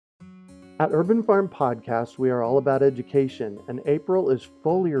At Urban Farm Podcast, we are all about education, and April is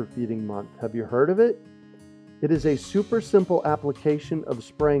foliar feeding month. Have you heard of it? It is a super simple application of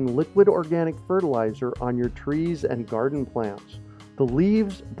spraying liquid organic fertilizer on your trees and garden plants. The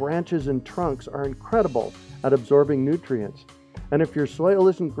leaves, branches, and trunks are incredible at absorbing nutrients. And if your soil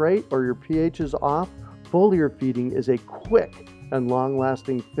isn't great or your pH is off, foliar feeding is a quick and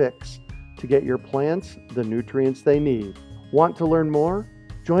long-lasting fix to get your plants the nutrients they need. Want to learn more?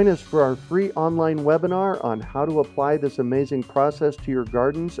 Join us for our free online webinar on how to apply this amazing process to your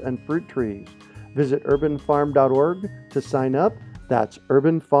gardens and fruit trees. Visit urbanfarm.org to sign up. That's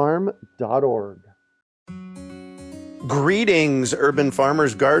urbanfarm.org. Greetings, urban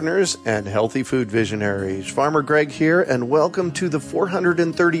farmers, gardeners, and healthy food visionaries. Farmer Greg here, and welcome to the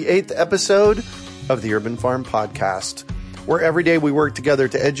 438th episode of the Urban Farm Podcast, where every day we work together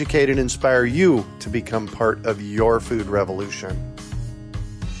to educate and inspire you to become part of your food revolution.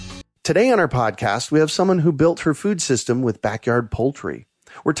 Today on our podcast, we have someone who built her food system with backyard poultry.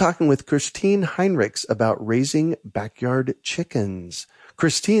 We're talking with Christine Heinrichs about raising backyard chickens.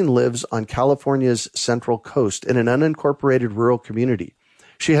 Christine lives on California's Central Coast in an unincorporated rural community.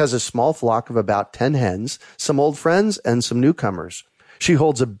 She has a small flock of about 10 hens, some old friends, and some newcomers. She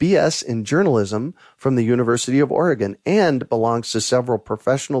holds a BS in journalism from the University of Oregon and belongs to several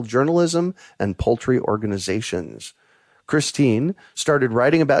professional journalism and poultry organizations. Christine started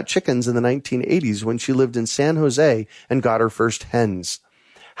writing about chickens in the 1980s when she lived in San Jose and got her first hens.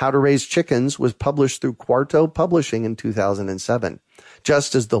 How to Raise Chickens was published through Quarto Publishing in 2007,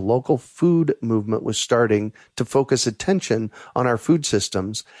 just as the local food movement was starting to focus attention on our food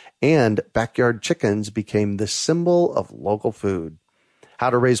systems, and backyard chickens became the symbol of local food. How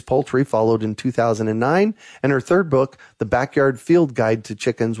to Raise Poultry followed in 2009, and her third book, The Backyard Field Guide to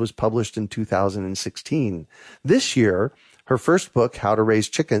Chickens, was published in 2016. This year, her first book, How to Raise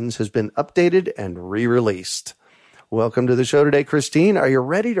Chickens, has been updated and re-released. Welcome to the show today, Christine. Are you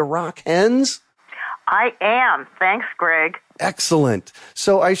ready to rock hens? I am. Thanks, Greg. Excellent.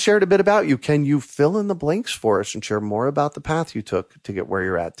 So I shared a bit about you. Can you fill in the blanks for us and share more about the path you took to get where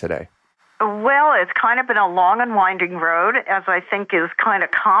you're at today? Well, it's kind of been a long and winding road, as I think is kind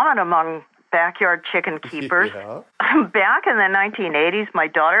of common among backyard chicken keepers. Yeah. Back in the 1980s, my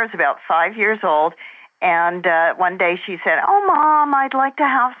daughter was about 5 years old, and one day she said, "Oh, Mom, I'd like to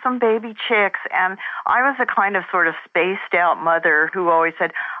have some baby chicks." And I was a kind of sort of spaced out mother who always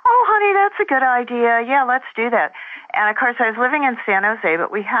said, "Oh, honey, that's a good idea. Yeah, let's do that." And, of course, I was living in San Jose,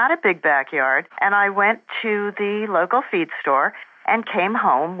 but we had a big backyard, and I went to the local feed store and came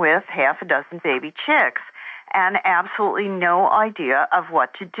home with half a dozen baby chicks and absolutely no idea of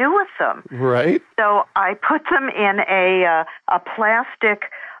what to do with them. Right. So I put them in a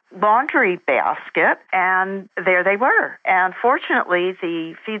plastic laundry basket, and there they were. And fortunately,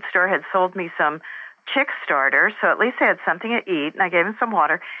 the feed store had sold me some chick starters, so at least I had something to eat, and I gave them some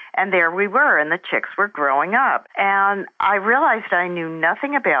water, and there we were, and the chicks were growing up. And I realized I knew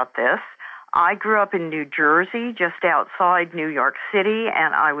nothing about this. I grew up in New Jersey, just outside New York City,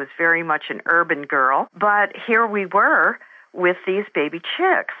 and I was very much an urban girl. But here we were with these baby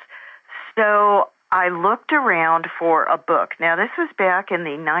chicks. So I looked around for a book. Now, this was back in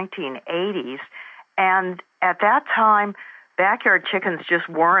the 1980s, and at that time, backyard chickens just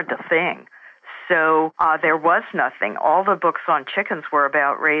weren't a thing. So there was nothing. All the books on chickens were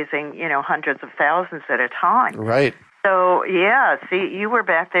about raising, hundreds of thousands at a time. Right. So, yeah, see, you were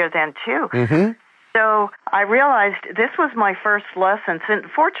back there then, too. Mm-hmm. So I realized this was my first lesson. And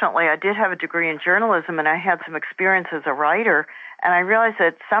fortunately, I did have a degree in journalism, and I had some experience as a writer. And I realized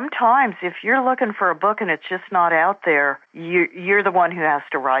that sometimes if you're looking for a book and it's just not out there, you're the one who has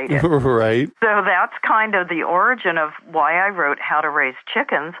to write it. Right. So that's kind of the origin of why I wrote How to Raise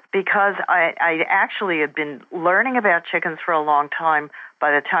Chickens, because I actually had been learning about chickens for a long time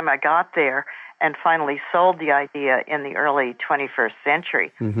by the time I got there, and finally sold the idea in the early 21st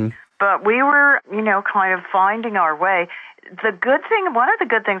century. Mm-hmm. But we were, kind of finding our way. One of the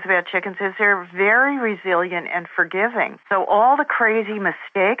good things about chickens is they're very resilient and forgiving. So all the crazy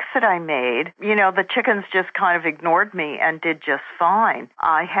mistakes that I made, the chickens just kind of ignored me and did just fine.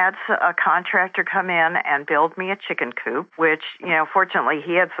 I had a contractor come in and build me a chicken coop, which, fortunately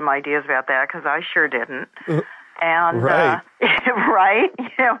he had some ideas about that because I sure didn't. And, right. Right?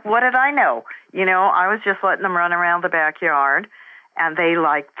 What did I know? I was just letting them run around the backyard, and they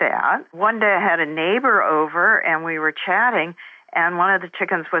liked that. One day I had a neighbor over, and we were chatting, and one of the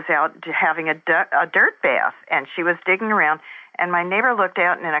chickens was out having a dirt bath, and she was digging around, and my neighbor looked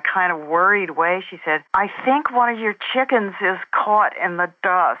out, and in a kind of worried way, she said, "I think one of your chickens is caught in the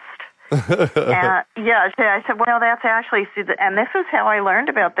dust." And yeah, so I said, well, that's actually, and this is how I learned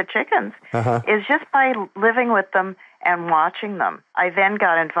about the chickens, is just by living with them and watching them. I then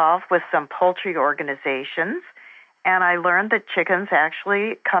got involved with some poultry organizations, and I learned that chickens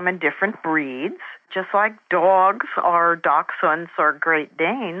actually come in different breeds. Just like dogs or dachshunds or Great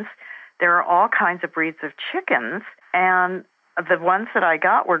Danes, there are all kinds of breeds of chickens, and the ones that I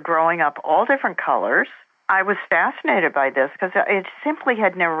got were growing up all different colors. I was fascinated by this because it simply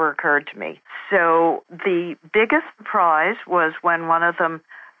had never occurred to me. So the biggest surprise was when one of them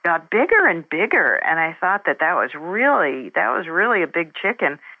got bigger and bigger, and I thought that was really a big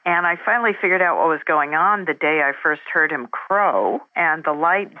chicken. And I finally figured out what was going on the day I first heard him crow, and the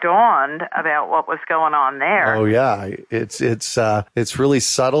light dawned about what was going on there. Oh yeah, it's really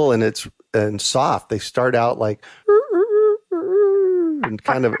subtle and soft. They start out like and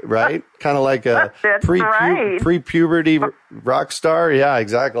kind of right, kind of like a pre-puberty rock star. Yeah,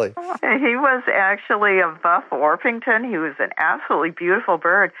 exactly. He was actually a buff Orpington. He was an absolutely beautiful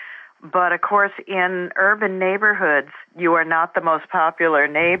bird. But, of course, in urban neighborhoods, you are not the most popular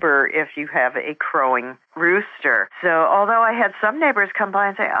neighbor if you have a crowing rooster. So although I had some neighbors come by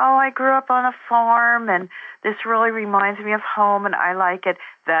and say, oh, I grew up on a farm, and this really reminds me of home, and I like it,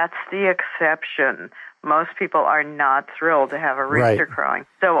 that's the exception. Most people are not thrilled to have a rooster crowing.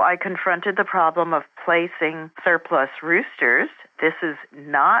 So I confronted the problem of placing surplus roosters. This is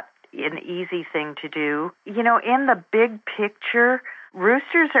not an easy thing to do. You know, in the big picture,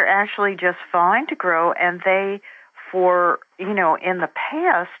 roosters are actually just fine to grow, and in the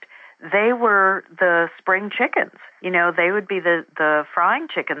past, they were the spring chickens. You know, they would be the frying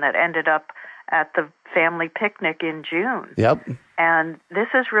chicken that ended up at the family picnic in June. Yep. And this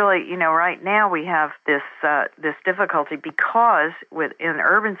is really, right now we have this difficulty because in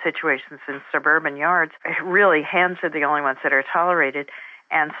urban situations, in suburban yards, really hens are the only ones that are tolerated.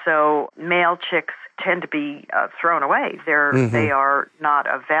 And so male chicks tend to be thrown away. They are not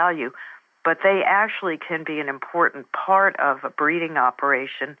of value. But they actually can be an important part of a breeding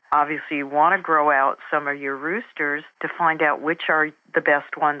operation. Obviously, you want to grow out some of your roosters to find out which are the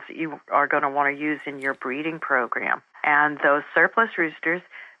best ones that you are going to want to use in your breeding program. And those surplus roosters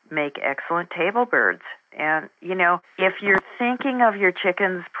make excellent table birds. And, if you're thinking of your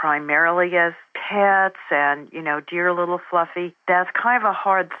chickens primarily as pets and, dear little Fluffy, that's kind of a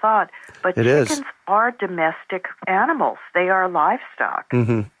hard thought. But chickens are domestic animals. They are livestock.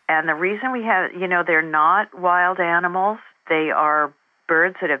 Mm-hmm. And the reason we have, they're not wild animals. They are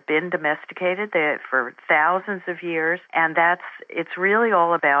birds that have been domesticated for thousands of years. And it's really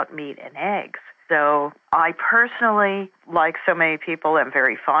all about meat and eggs. So I personally, like so many people, am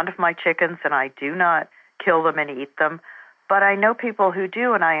very fond of my chickens, and I do not kill them and eat them. But I know people who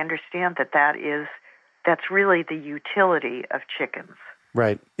do, and I understand that's really the utility of chickens.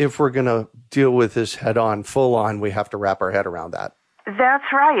 Right. If we're going to deal with this head on, full on, we have to wrap our head around that. That's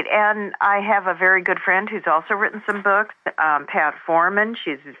right. And I have a very good friend who's also written some books, Pat Foreman.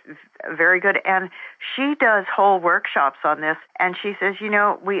 She's very good. And she does whole workshops on this. And she says,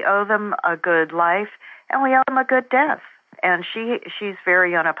 we owe them a good life and we owe them a good death. And she's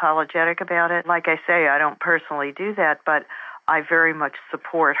very unapologetic about it. Like I say, I don't personally do that, but I very much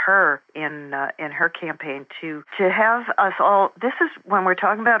support her in her campaign to have us all. This is when we're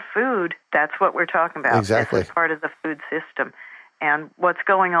talking about food. That's what we're talking about. Exactly. This is part of the food system. And what's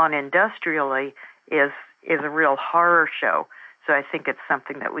going on industrially is a real horror show. So I think it's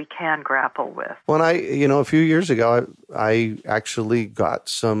something that we can grapple with. Well, a few years ago, I actually got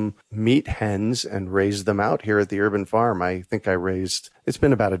some meat hens and raised them out here at the Urban Farm. I think it's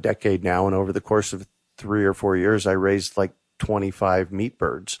been about a decade now, and over the course of 3 or 4 years, I raised like 25 meat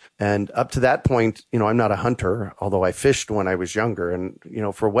birds. And up to that point, I'm not a hunter, although I fished when I was younger. And,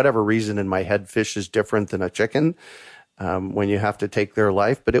 for whatever reason in my head, fish is different than a chicken. When you have to take their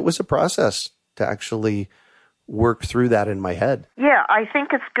life. But it was a process to actually work through that in my head. Yeah, I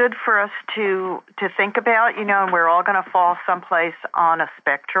think it's good for us to think about, and we're all going to fall someplace on a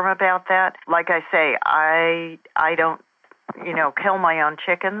spectrum about that. Like I say, I don't, kill my own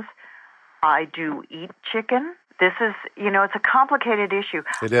chickens. I do eat chicken. This is, it's a complicated issue.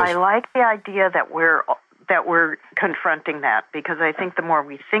 It is. I like the idea that we're confronting that, because I think the more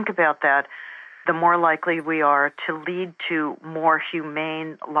we think about that, the more likely we are to lead to more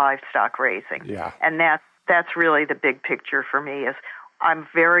humane livestock raising. Yeah. And that's really the big picture for me. Is I'm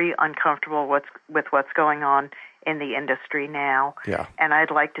very uncomfortable with what's going on in the industry now. Yeah. And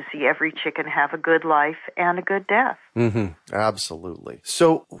I'd like to see every chicken have a good life and a good death. Mm-hmm. Absolutely.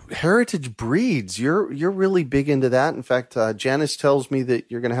 So heritage breeds, you're really big into that. In fact, Janice tells me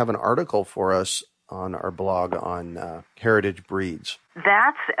that you're going to have an article for us on our blog on heritage breeds.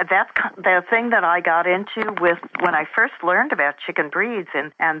 That's the thing that I got into with when I first learned about chicken breeds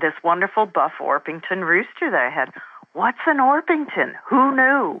and this wonderful buff Orpington rooster that I had. What's an Orpington? Who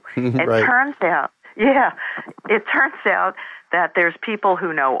knew? Right. It turns out that there's people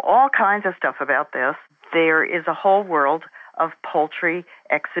who know all kinds of stuff about this. There is a whole world of poultry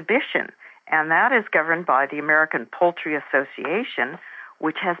exhibition, and that is governed by the American Poultry Association,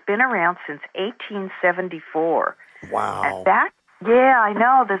 which has been around since 1874. Wow. I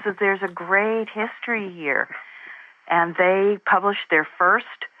know. There's a great history here. And they published their first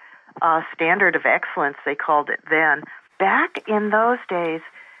standard of excellence, they called it then. Back in those days,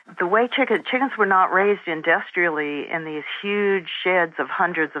 the way chickens were not raised industrially in these huge sheds of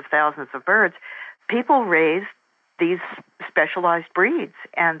hundreds of thousands of birds, people raised these specialized breeds,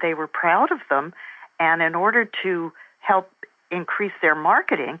 and they were proud of them. And in order to help increase their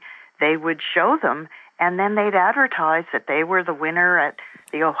marketing, they would show them, and then they'd advertise that they were the winner at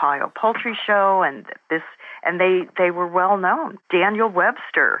the Ohio Poultry Show, and they were well known. Daniel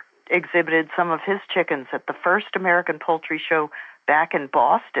Webster exhibited some of his chickens at the first American Poultry Show back in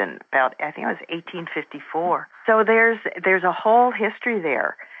Boston, about, I think it was 1854. So there's a whole history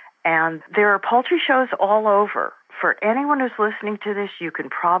there, and there are poultry shows all over. For anyone who's listening to this, you can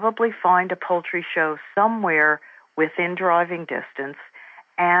probably find a poultry show somewhere within driving distance,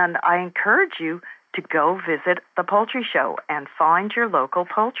 and I encourage you to go visit the poultry show and find your local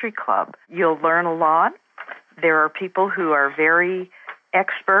poultry club. You'll learn a lot. There are people who are very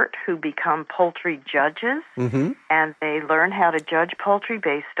expert who become poultry judges, and they learn how to judge poultry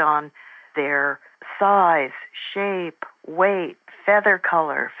based on their size, shape, weight, feather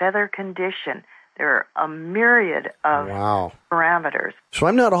color, feather condition. There are a myriad of parameters. So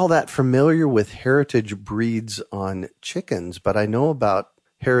I'm not all that familiar with heritage breeds on chickens, but I know about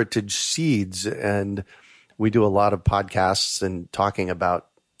heritage seeds, and we do a lot of podcasts and talking about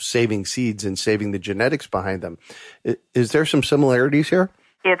saving seeds and saving the genetics behind them. Is there some similarities here?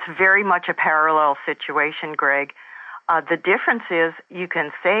 It's very much a parallel situation, Greg. The difference is you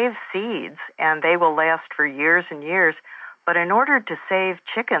can save seeds, and they will last for years and years, but in order to save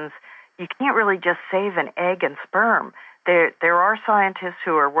chickens, you can't really just save an egg and sperm. There are scientists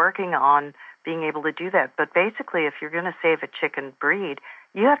who are working on being able to do that, but basically if you're going to save a chicken breed,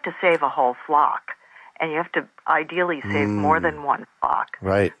 you have to save a whole flock, and you have to ideally save more than one flock,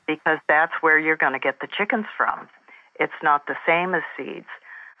 right? Because that's where you're going to get the chickens from. It's not the same as seeds.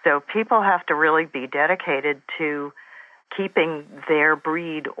 So people have to really be dedicated to keeping their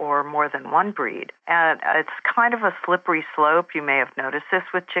breed or more than one breed. And it's kind of a slippery slope. You may have noticed this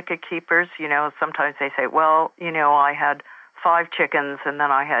with chicken keepers. You know, sometimes they say, well, you know, I had 5 chickens and then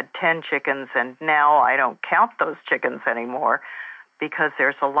I had 10 chickens and now I don't count those chickens anymore because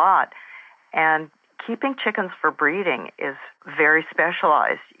there's a lot. And keeping chickens for breeding is very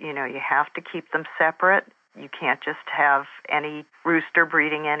specialized. You know, you have to keep them separate. You can't just have any rooster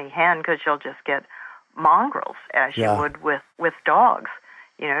breeding any hen because you'll just get mongrels, as you would with dogs.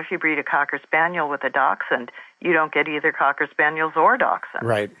 You know, if you breed a Cocker Spaniel with a Dachshund, you don't get either Cocker Spaniels or Dachshunds.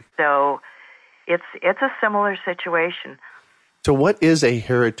 Right. So it's a similar situation. So what is a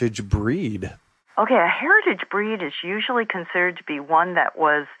heritage breed? Okay, a heritage breed is usually considered to be one that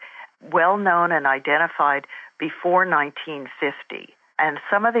was well known and identified before 1950. And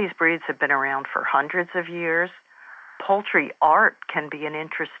some of these breeds have been around for hundreds of years. Poultry art can be an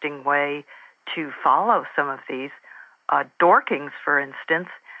interesting way to follow some of these. Dorkings, for instance,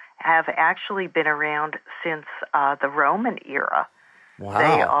 have actually been around since the Roman era.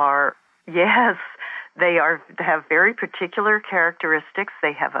 Wow. They have very particular characteristics.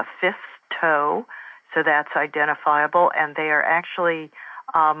 They have a 5th toe, so that's identifiable, and they are actually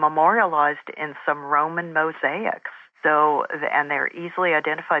memorialized in some Roman mosaics. So, and they're easily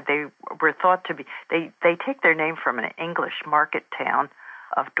identified. They were thought to be, they take their name from an English market town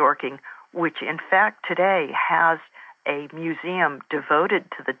of Dorking, which in fact today has a museum devoted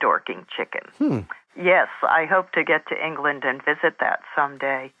to the Dorking chicken. Yes, I hope to get to England and visit that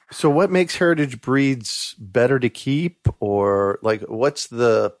someday. So what makes heritage breeds better to keep, or like what's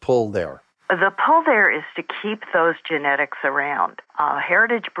the pull there? The pull there is to keep those genetics around.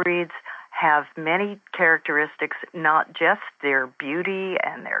 Heritage breeds have many characteristics, not just their beauty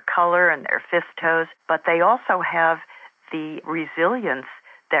and their color and their 5th toes, but they also have the resilience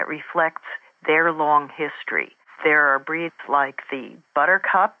that reflects their long history. There are breeds like the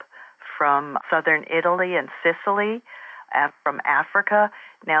Buttercup from southern Italy and Sicily, from Africa.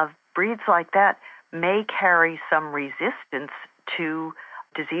 Now, breeds like that may carry some resistance to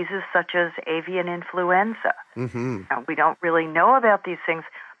diseases such as avian influenza. Now, we don't really know about these things,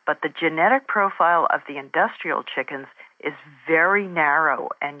 but the genetic profile of the industrial chickens is very narrow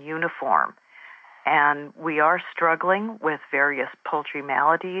and uniform. And we are struggling with various poultry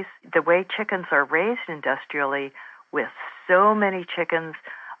maladies. The way chickens are raised industrially, with so many chickens,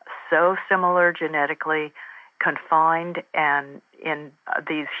 so similar genetically, confined and in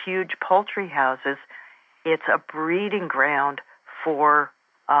these huge poultry houses, it's a breeding ground for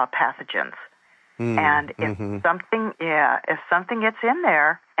pathogens. And if something gets in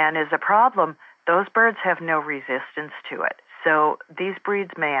there and is a problem, those birds have no resistance to it. So these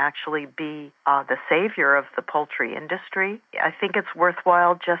breeds may actually be the savior of the poultry industry. I think it's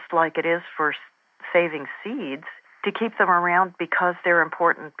worthwhile, just like it is for saving seeds, to keep them around because they're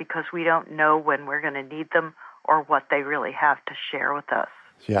important, because we don't know when we're going to need them or what they really have to share with us.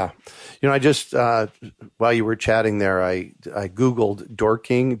 Yeah. I just, while you were chatting there, I Googled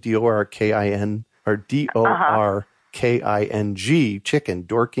Dorking, Dorkin, or Dorking chicken,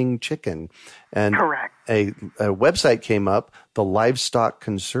 Dorking chicken. And correct. A website came up, the Livestock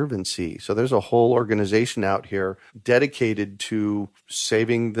Conservancy. So there's a whole organization out here dedicated to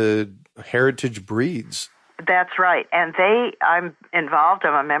saving the heritage breeds. That's right. And I'm involved.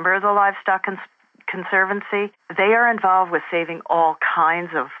 I'm a member of the Livestock Conservancy. They are involved with saving all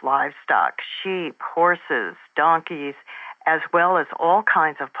kinds of livestock, sheep, horses, donkeys, as well as all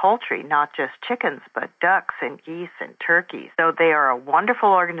kinds of poultry, not just chickens, but ducks and geese and turkeys. So they are a wonderful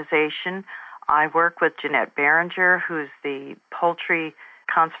organization. I work with Jeanette Behringer, who's the poultry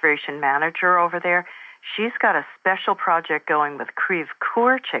conservation manager over there. She's got a special project going with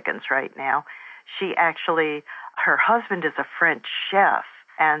Crèvecoeur chickens right now. Her husband is a French chef,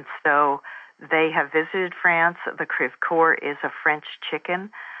 and so they have visited France. The Crèvecoeur is a French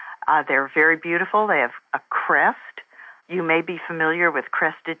chicken. They're very beautiful. They have a crest. You may be familiar with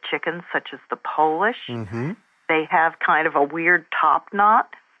crested chickens, such as the Polish. Mm-hmm. They have kind of a weird top knot.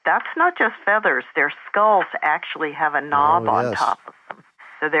 That's not just feathers. Their skulls actually have a knob on top of them.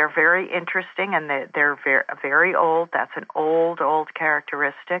 So they're very interesting, and they're very, very old. That's an old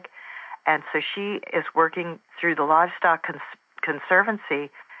characteristic. And so she is working through the Livestock Conservancy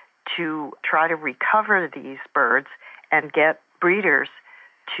to try to recover these birds and get breeders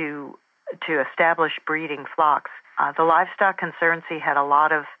to establish breeding flocks. The Livestock Conservancy had a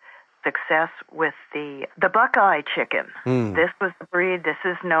lot of success with the Buckeye chicken. This was the breed. This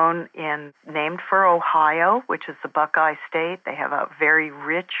is named for Ohio, which is the Buckeye state. They have a very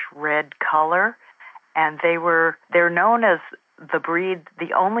rich red color, and they're known as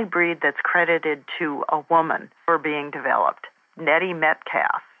the only breed that's credited to a woman for being developed. Nettie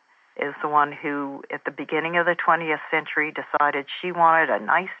Metcalf is the one who, at the beginning of the 20th century, decided she wanted a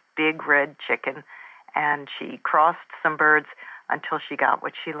nice big red chicken, and she crossed some birds until she got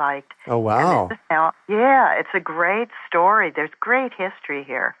what she liked. Oh, wow. It's a great story. There's great history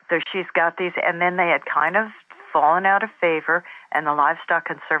here. So she's got these, and then they had kind of fallen out of favor, and the Livestock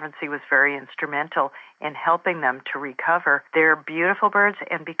Conservancy was very instrumental in helping them to recover. They're beautiful birds,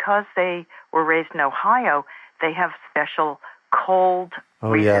 and because they were raised in Ohio, they have special cold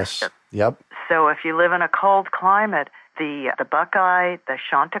resistance. Yes. Yep. So if you live in a cold climate, the Buckeye, the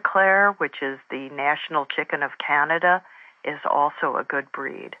Chanticleer, which is the national chicken of Canada, is also a good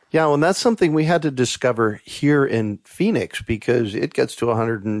breed. Yeah, well, and that's something we had to discover here in Phoenix because it gets to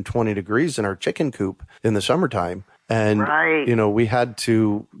 120 degrees in our chicken coop in the summertime. And, we had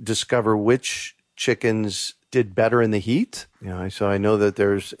to discover which chickens did better in the heat. So I know that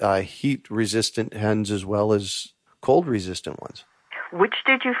there's heat-resistant hens as well as cold-resistant ones. Which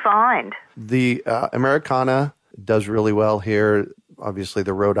did you find? The Americana does really well here. Obviously,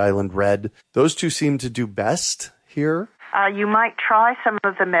 the Rhode Island Red. Those two seem to do best here. You might try some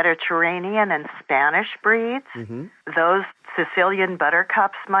of the Mediterranean and Spanish breeds. Mm-hmm. Those Sicilian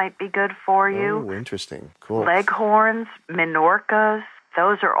buttercups might be good for you. Oh, interesting. Cool. Leghorns, Minorcas,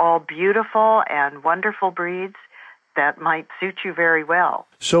 those are all beautiful and wonderful breeds that might suit you very well.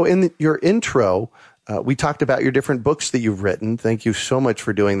 So in your intro, we talked about your different books that you've written. Thank you so much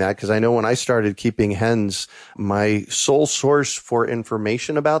for doing that, because I know when I started keeping hens, my sole source for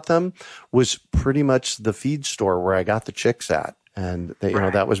information about them was pretty much the feed store where I got the chicks at. And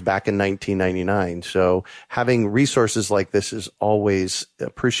that was back in 1999. So having resources like this is always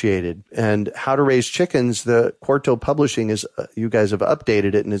appreciated. And How to Raise Chickens, the Quarto Publishing you guys have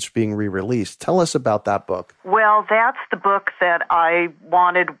updated it and it's being re-released. Tell us about that book. Well, that's the book that I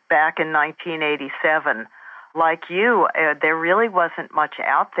wanted back in 1987. Like you, there really wasn't much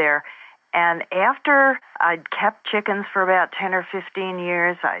out there. And after I'd kept chickens for about 10 or 15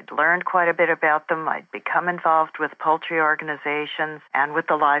 years, I'd learned quite a bit about them. I'd become involved with poultry organizations and with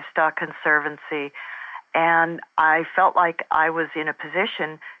the Livestock Conservancy. And I felt like I was in a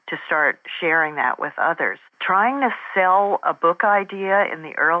position to start sharing that with others. Trying to sell a book idea in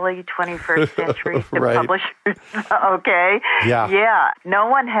the early 21st century to Right. publishers, okay? Yeah. Yeah. No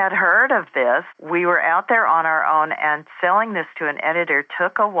one had heard of this. We were out there on our own, and selling this to an editor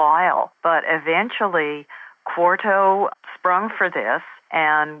took a while. But eventually, Quarto sprung for this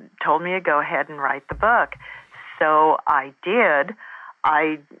and told me to go ahead and write the book. So I did.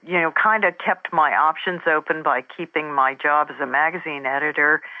 I, kind of kept my options open by keeping my job as a magazine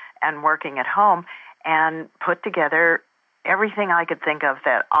editor and working at home, and put together everything I could think of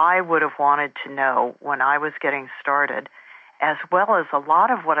that I would have wanted to know when I was getting started, as well as a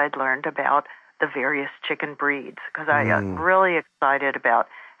lot of what I'd learned about the various chicken breeds, because I got really excited about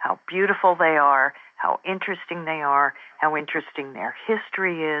how beautiful they are, how interesting they are, how interesting their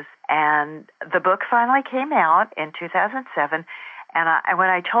history is. And the book finally came out in 2007. And when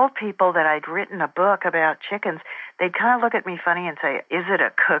I told people that I'd written a book about chickens, they'd kind of look at me funny and say, "Is it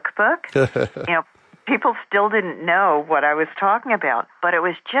a cookbook?" People still didn't know what I was talking about. But it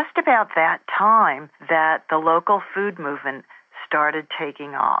was just about that time that the local food movement started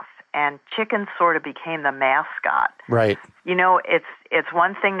taking off, and chickens sort of became the mascot. Right. It's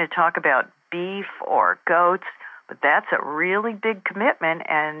one thing to talk about beef or goats, but that's a really big commitment,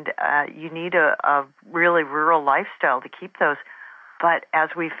 and you need a really rural lifestyle to keep those. But as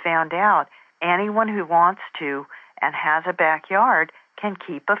we found out, anyone who wants to and has a backyard can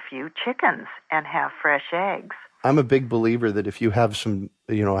keep a few chickens and have fresh eggs. I'm a big believer that if you have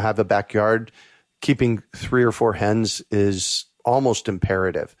have a backyard, keeping 3 or 4 hens is almost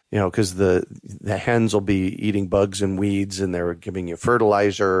imperative, because the hens will be eating bugs and weeds, and they're giving you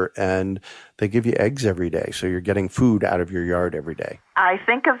fertilizer, and they give you eggs every day. So you're getting food out of your yard every day. I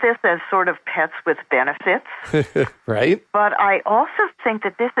think of this as sort of pets with benefits. Right? But I also think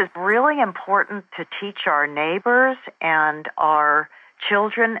that this is really important to teach our neighbors and our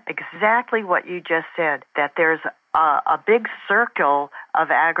children exactly what you just said, that there's a big circle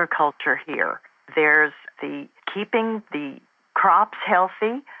of agriculture here. There's the keeping the crops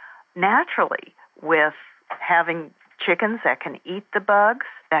healthy naturally with having chickens that can eat the bugs,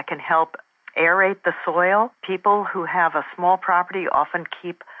 that can help aerate the soil. People who have a small property often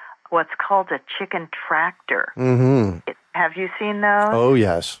keep what's called a chicken tractor. Mm-hmm. Have you seen those? Oh,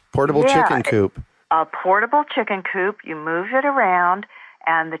 yes. Portable chicken coop. A portable chicken coop. You move it around,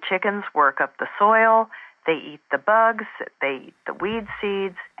 and the chickens work up the soil. They eat the bugs, they eat the weed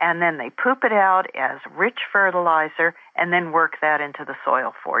seeds, and then they poop it out as rich fertilizer and then work that into the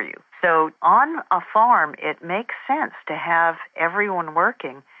soil for you. So on a farm, it makes sense to have everyone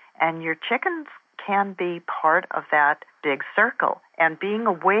working, and your chickens can be part of that big circle. And being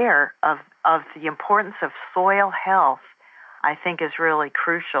aware of the importance of soil health, I think, is really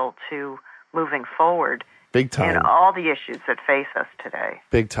crucial to moving forward. Big time. In all the issues that face us today.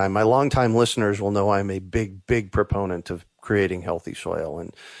 Big time. My longtime listeners will know I'm a big, big proponent of creating healthy soil.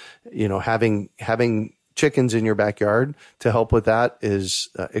 And, having chickens in your backyard to help with that is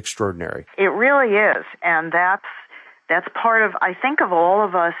extraordinary. It really is. And that's part of, I think of all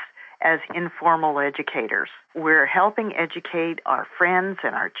of us as informal educators. We're helping educate our friends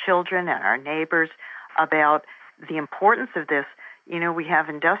and our children and our neighbors about the importance of this. We have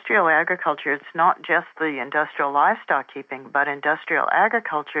industrial agriculture. It's not just the industrial livestock keeping, but industrial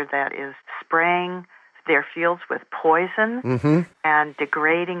agriculture that is spraying their fields with poison and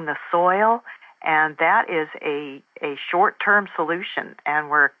degrading the soil. And that is a short-term solution. And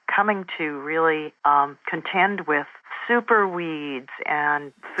we're coming to really contend with super weeds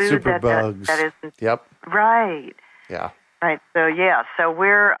and food that isn't. Yep. Right. Yeah. Right. So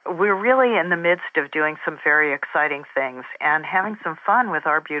we're really in the midst of doing some very exciting things and having some fun with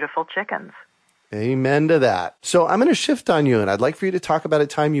our beautiful chickens. Amen to that. So I'm going to shift on you, and I'd like for you to talk about a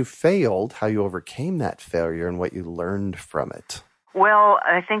time you failed, how you overcame that failure, and what you learned from it. Well,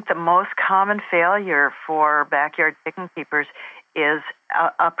 I think the most common failure for backyard chicken keepers is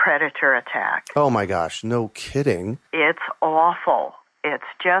a predator attack. Oh my gosh, no kidding. It's awful. It's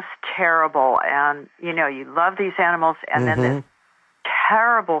just terrible. And, you love these animals, and then this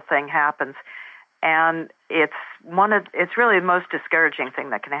terrible thing happens. And it's really the most discouraging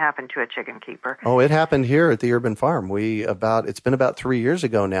thing that can happen to a chicken keeper. Oh, it happened here at the Urban Farm. It's been about 3 years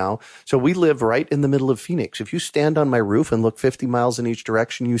ago now. So we live right in the middle of Phoenix. If you stand on my roof and look 50 miles in each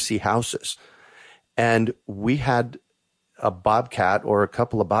direction, you see houses. And we had a bobcat or a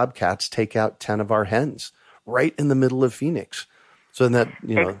couple of bobcats take out 10 of our hens right in the middle of Phoenix. So that,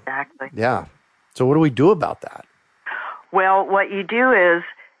 Exactly. Yeah. So what do we do about that? Well, what you do is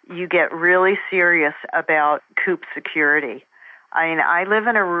you get really serious about coop security. I mean, I live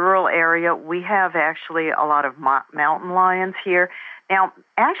in a rural area. We have actually a lot of mountain lions here. Now,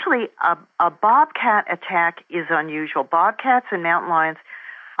 actually, a bobcat attack is unusual. Bobcats and mountain lions,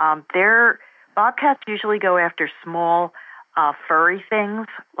 bobcats usually go after small, furry things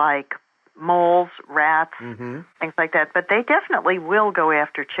like moles, rats, things like that. But they definitely will go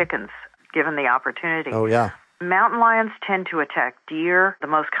after chickens, given the opportunity. Oh, yeah. Mountain lions tend to attack deer. The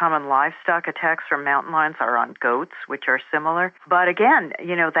most common livestock attacks from mountain lions are on goats, which are similar. But again,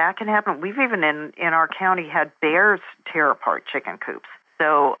 that can happen. We've even in our county had bears tear apart chicken coops.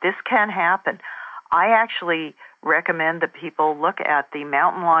 So this can happen. I actually recommend that people look at the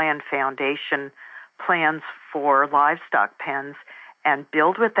Mountain Lion Foundation plans for livestock pens and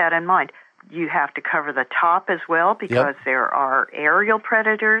build with that in mind. You have to cover the top as well because there are aerial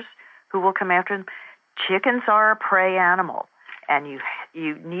predators who will come after them. Chickens are a prey animal, and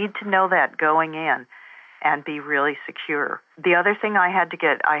you need to know that going in and be really secure. The other thing I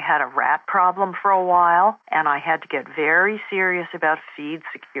had a rat problem for a while, and I had to get very serious about feed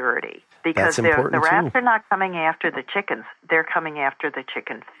security because the rats are not coming after the chickens. They're coming after the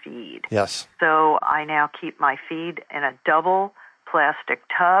chicken feed. Yes. So I now keep my feed in a double plastic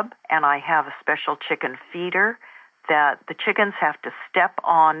tub, and I have a special chicken feeder that the chickens have to step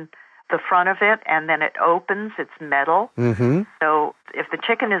on the front of it, and then it opens. It's metal. Mm-hmm. So if the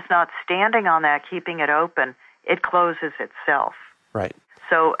chicken is not standing on that, keeping it open, it closes itself. Right.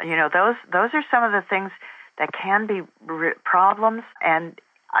 So, those are some of the things that can be problems, and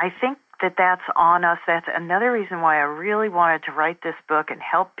I think that that's on us. That's another reason why I really wanted to write this book and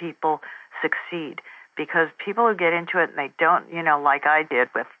help people succeed, because people who get into it and they don't, like I did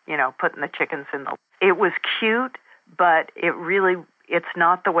with, putting the chickens in the... It was cute, but it's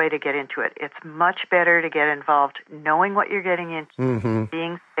not the way to get into it. It's much better to get involved, knowing what you're getting into,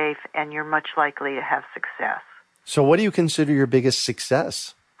 being safe, and you're much likely to have success. So what do you consider your biggest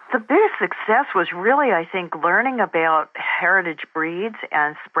success? The biggest success was really, I think, learning about heritage breeds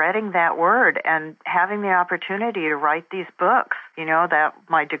and spreading that word and having the opportunity to write these books. That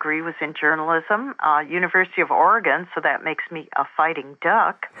my degree was in journalism, University of Oregon, so that makes me a fighting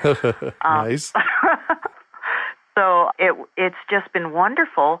duck. Nice. So it's just been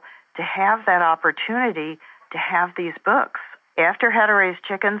wonderful to have that opportunity to have these books. After How to Raise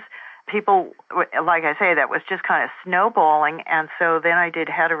Chickens, people, like I say, that was just kind of snowballing. And so then I did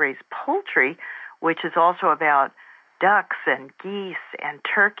How to Raise Poultry, which is also about ducks and geese and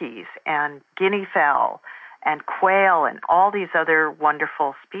turkeys and guinea fowl and quail and all these other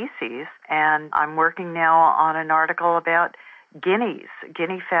wonderful species. And I'm working now on an article about guineas.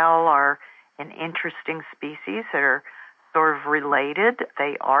 Guinea fowl are an interesting species that are sort of related.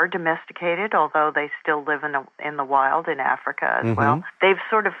 They are domesticated, although they still live in the wild in Africa as well. They've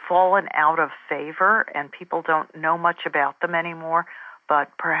sort of fallen out of favor, and people don't know much about them anymore, but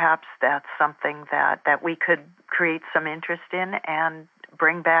perhaps that's something that we could create some interest in and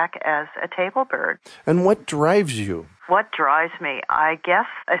bring back as a table bird. And what drives you? What drives me? I guess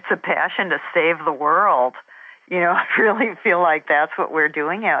it's a passion to save the world. I really feel like that's what we're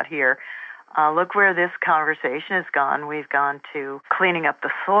doing out here. Look where this conversation has gone. We've gone to cleaning up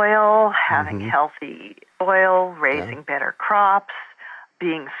the soil, having healthy soil, raising better crops,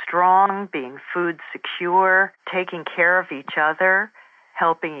 being strong, being food secure, taking care of each other,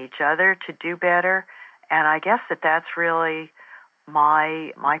 helping each other to do better. And I guess that's really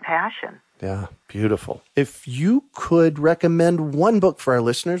my passion. Yeah, beautiful. If you could recommend one book for our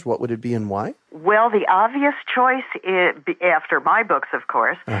listeners, what would it be and why? Well, the obvious choice, after my books, of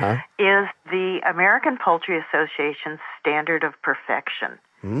course, is the American Poultry Association's Standard of Perfection.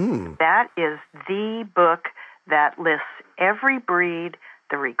 That is the book that lists every breed,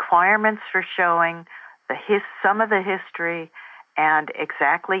 the requirements for showing, some of the history, and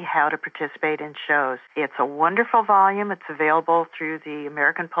exactly how to participate in shows. It's a wonderful volume. It's available through the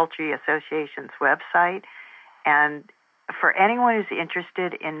American Poultry Association's website. And for anyone who's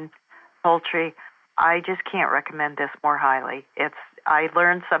interested in poultry, I just can't recommend this more highly. I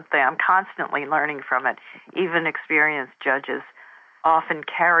learned something. I'm constantly learning from it. Even experienced judges often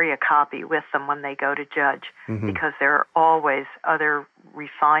carry a copy with them when they go to judge because there are always other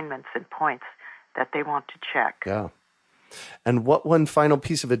refinements and points that they want to check. Yeah. And what one final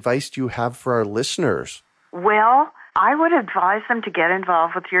piece of advice do you have for our listeners? Well, I would advise them to get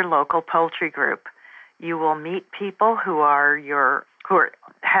involved with your local poultry group. You will meet people who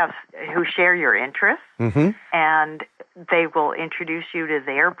share your interests, and they will introduce you to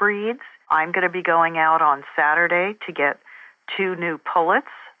their breeds. I'm going to be going out on Saturday to get 2 new pullets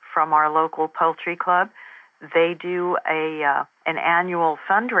from our local poultry club. They do an annual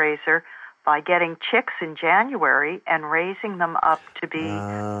fundraiser by getting chicks in January and raising them up to be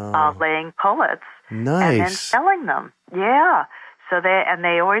laying pullets Nice. and then selling them. Yeah. So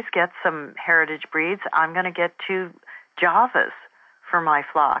they always get some heritage breeds. I'm going to get 2 Javas for my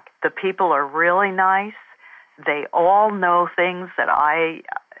flock. The people are really nice. They all know things that I,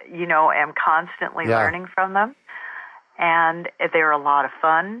 am constantly learning from them. And they're a lot of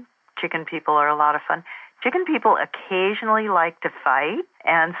fun. Chicken people are a lot of fun. Chicken people occasionally like to fight,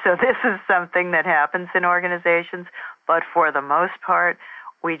 and so this is something that happens in organizations, but for the most part,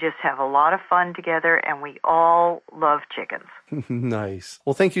 we just have a lot of fun together, and we all love chickens. Nice.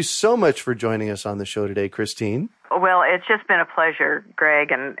 Well, thank you so much for joining us on the show today, Christine. Well, it's just been a pleasure,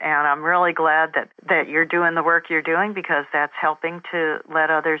 Greg, and I'm really glad that you're doing the work you're doing, because that's helping to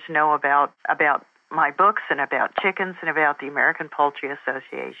let others know about my books and about chickens and about the American Poultry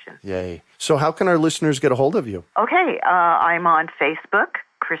Association. Yay. So how can our listeners get a hold of you? Okay, I'm on Facebook,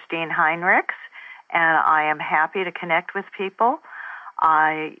 Christine Heinrichs, and I am happy to connect with people.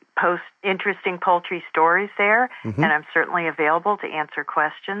 I post interesting poultry stories there, and I'm certainly available to answer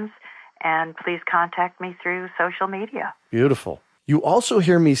questions. And please contact me through social media. Beautiful. You also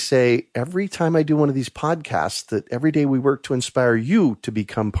hear me say every time I do one of these podcasts that every day we work to inspire you to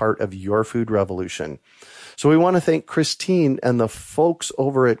become part of your food revolution. So we want to thank Christine and the folks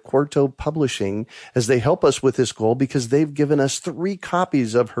over at Quarto Publishing as they help us with this goal, because they've given us 3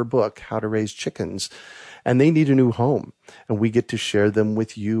 copies of her book, How to Raise Chickens, and they need a new home. And we get to share them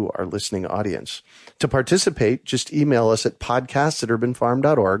with you, our listening audience. To participate, just email us at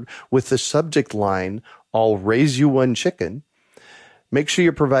podcast@urbanfarm.org with the subject line, I'll raise you one chicken. Make sure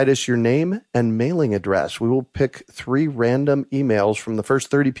you provide us your name and mailing address. We will pick 3 random emails from the first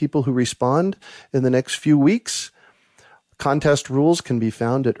 30 people who respond in the next few weeks. Contest rules can be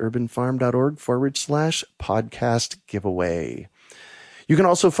found at urbanfarm.org/podcast giveaway. You can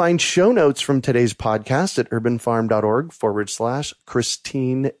also find show notes from today's podcast at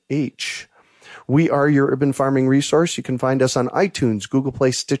urbanfarm.org/Christine H. We are your urban farming resource. You can find us on iTunes, Google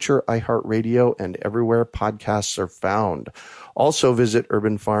Play, Stitcher, iHeartRadio, and everywhere podcasts are found. Also visit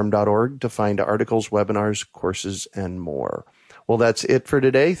urbanfarm.org to find articles, webinars, courses, and more. Well, that's it for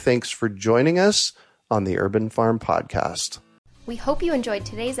today. Thanks for joining us on the Urban Farm Podcast. We hope you enjoyed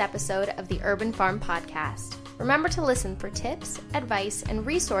today's episode of the Urban Farm Podcast. Remember to listen for tips, advice, and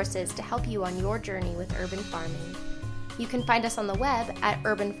resources to help you on your journey with urban farming. You can find us on the web at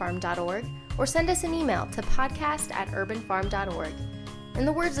urbanfarm.org or send us an email to podcast@urbanfarm.org. In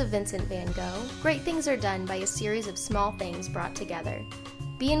the words of Vincent van Gogh, great things are done by a series of small things brought together.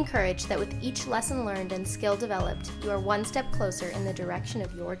 Be encouraged that with each lesson learned and skill developed, you are one step closer in the direction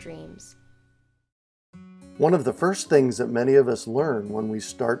of your dreams. One of the first things that many of us learn when we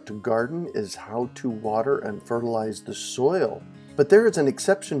start to garden is how to water and fertilize the soil. But there is an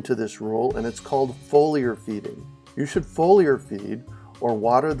exception to this rule, and it's called foliar feeding. You should foliar feed or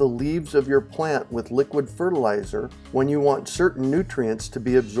water the leaves of your plant with liquid fertilizer when you want certain nutrients to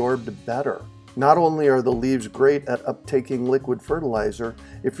be absorbed better. Not only are the leaves great at uptaking liquid fertilizer,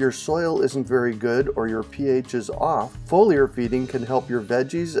 if your soil isn't very good or your pH is off, foliar feeding can help your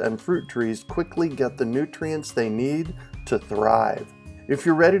veggies and fruit trees quickly get the nutrients they need to thrive. If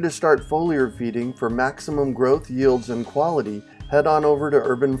you're ready to start foliar feeding for maximum growth, yields, and quality, head on over to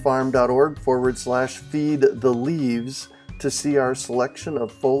urbanfarm.org/feed the leaves to see our selection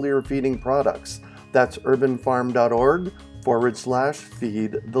of foliar feeding products. That's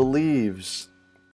urbanfarm.org/feed the leaves.